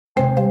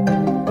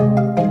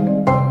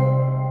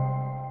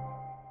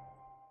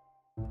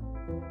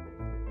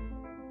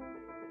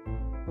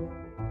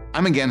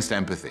I'm against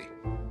empathy.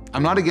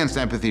 I'm not against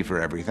empathy for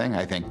everything.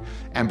 I think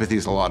empathy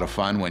is a lot of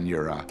fun when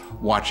you're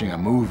watching a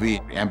movie,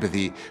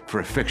 empathy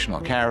for a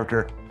fictional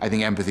character. I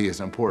think empathy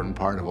is an important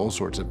part of all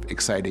sorts of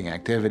exciting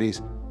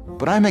activities.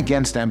 But I'm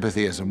against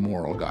empathy as a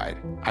moral guide.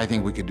 I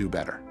think we could do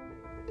better.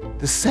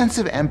 The sense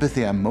of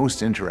empathy I'm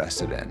most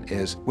interested in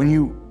is when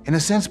you, in a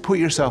sense, put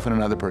yourself in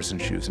another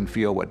person's shoes and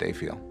feel what they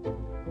feel.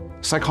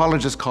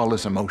 Psychologists call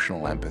this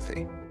emotional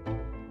empathy.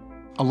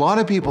 A lot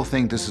of people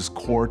think this is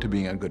core to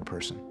being a good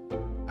person.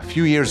 A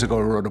few years ago,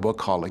 I wrote a book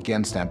called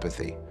Against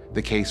Empathy,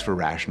 The Case for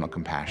Rational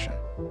Compassion.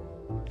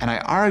 And I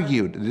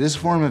argued that this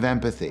form of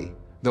empathy,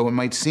 though it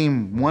might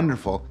seem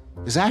wonderful,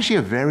 is actually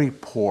a very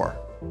poor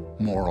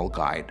moral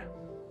guide.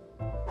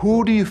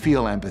 Who do you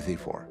feel empathy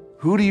for?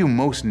 Who do you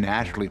most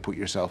naturally put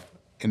yourself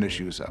in the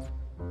shoes of?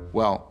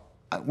 Well,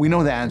 we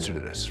know the answer to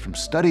this from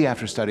study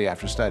after study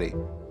after study.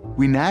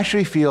 We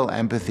naturally feel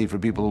empathy for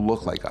people who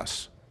look like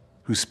us,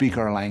 who speak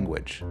our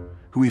language,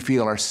 who we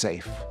feel are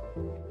safe.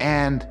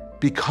 And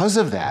because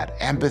of that,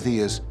 empathy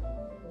is,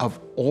 of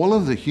all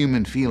of the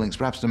human feelings,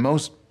 perhaps the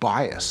most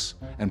biased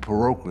and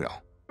parochial.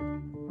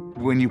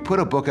 When you put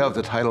a book out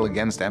with the title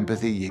Against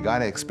Empathy, you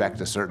gotta expect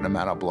a certain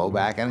amount of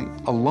blowback.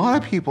 And a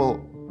lot of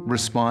people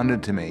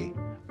responded to me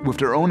with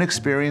their own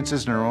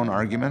experiences and their own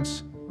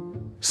arguments.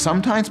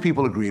 Sometimes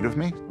people agreed with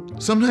me,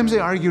 sometimes they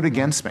argued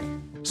against me.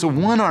 So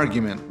one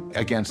argument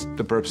against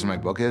the purpose of my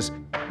book is,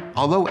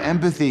 although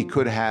empathy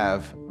could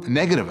have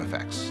negative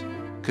effects,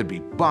 could be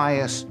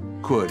biased,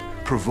 could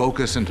provoke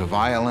us into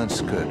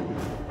violence, could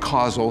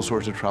cause all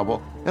sorts of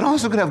trouble, it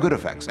also could have good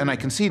effects, and I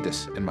concede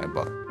this in my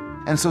book.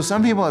 And so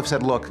some people have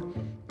said, look,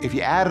 if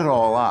you add it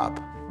all up,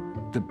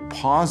 the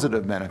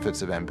positive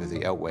benefits of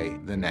empathy outweigh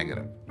the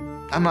negative.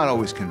 I'm not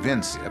always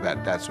convinced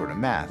about that sort of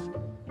math,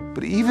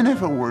 but even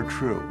if it were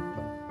true,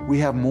 we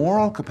have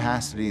moral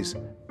capacities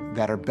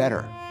that are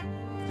better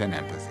than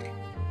empathy.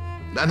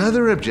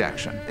 Another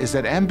objection is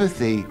that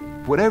empathy,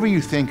 whatever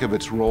you think of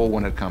its role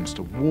when it comes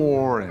to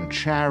war and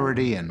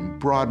charity and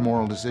broad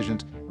moral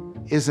decisions,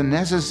 is a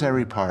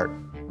necessary part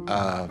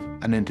of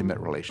an intimate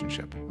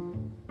relationship.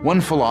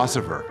 One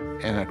philosopher,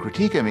 in a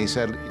critique of me,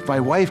 said, if my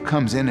wife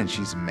comes in and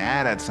she's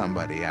mad at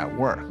somebody at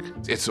work,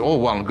 it's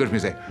all well and good for me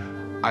to say,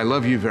 I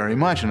love you very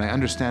much and I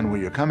understand where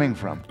you're coming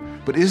from,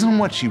 but isn't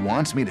what she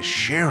wants me to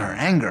share her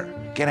anger,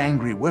 get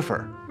angry with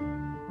her?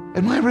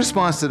 And my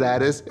response to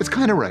that is, it's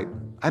kind of right.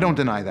 I don't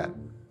deny that.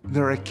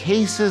 There are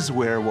cases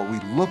where what we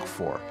look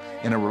for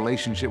in a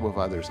relationship with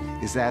others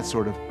is that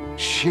sort of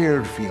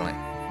shared feeling.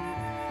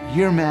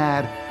 You're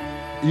mad,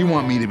 you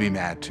want me to be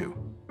mad too.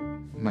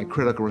 My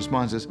critical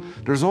response is,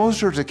 there's all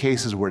sorts of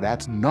cases where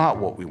that's not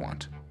what we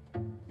want.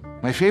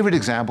 My favorite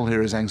example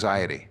here is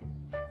anxiety.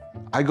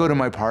 I go to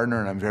my partner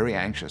and I'm very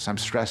anxious, I'm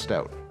stressed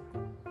out.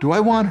 Do I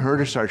want her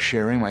to start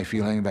sharing my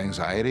feeling of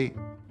anxiety?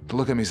 To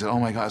look at me and say, oh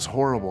my God, it's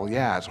horrible,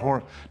 yeah, it's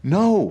horrible.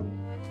 No,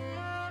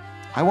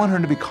 I want her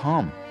to be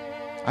calm.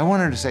 I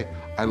want her to say,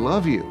 I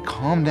love you,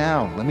 calm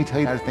down, let me tell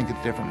you how to think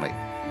it differently.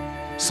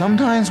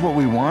 Sometimes what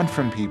we want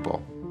from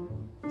people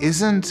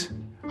isn't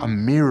a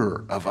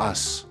mirror of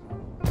us.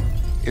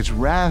 It's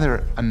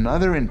rather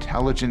another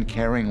intelligent,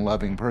 caring,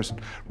 loving person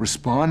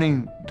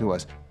responding to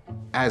us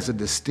as a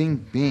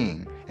distinct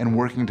being and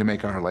working to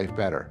make our life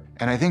better.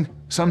 And I think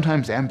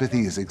sometimes empathy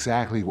is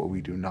exactly what we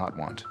do not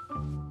want.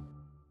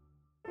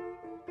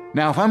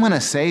 Now, if I'm gonna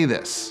say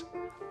this,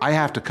 I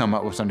have to come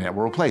up with something that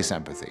will replace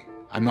empathy.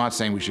 I'm not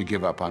saying we should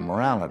give up on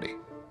morality.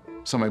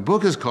 So my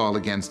book is called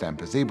Against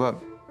Empathy,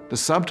 but the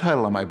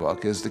subtitle of my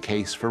book is The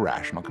Case for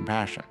Rational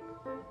Compassion.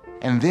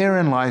 And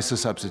therein lies the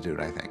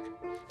substitute, I think.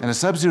 And the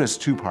substitute has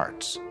two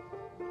parts.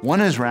 One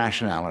is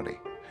rationality.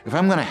 If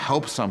I'm gonna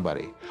help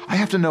somebody, I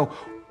have to know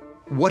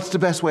what's the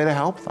best way to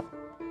help them.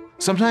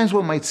 Sometimes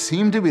what might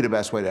seem to be the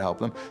best way to help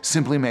them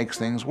simply makes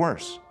things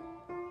worse.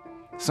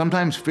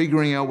 Sometimes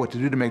figuring out what to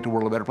do to make the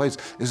world a better place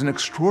is an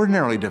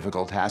extraordinarily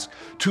difficult task,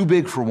 too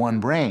big for one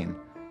brain.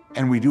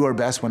 And we do our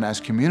best when,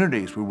 as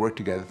communities, we work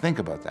together to think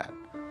about that.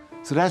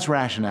 So that's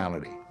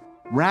rationality.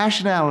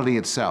 Rationality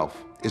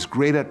itself is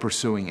great at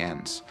pursuing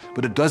ends,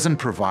 but it doesn't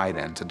provide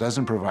ends, it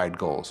doesn't provide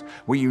goals.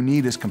 What you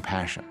need is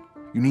compassion.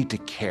 You need to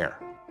care.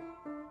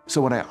 So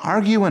what I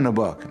argue in the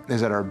book is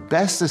that our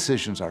best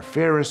decisions, our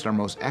fairest, our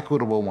most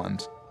equitable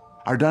ones,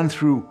 are done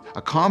through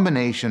a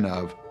combination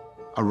of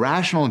a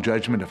rational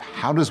judgment of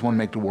how does one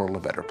make the world a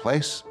better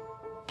place,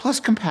 plus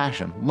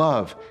compassion,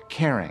 love,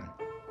 caring,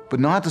 but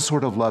not the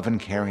sort of love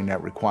and caring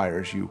that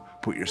requires you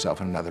put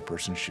yourself in another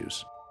person's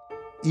shoes.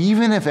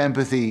 Even if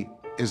empathy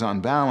is on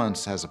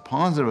balance, has a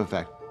positive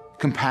effect,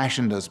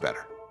 compassion does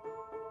better.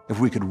 If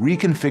we could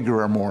reconfigure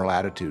our moral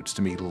attitudes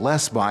to be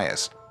less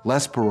biased,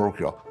 less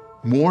parochial,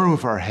 more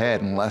with our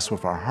head and less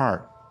with our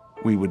heart,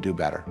 we would do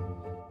better.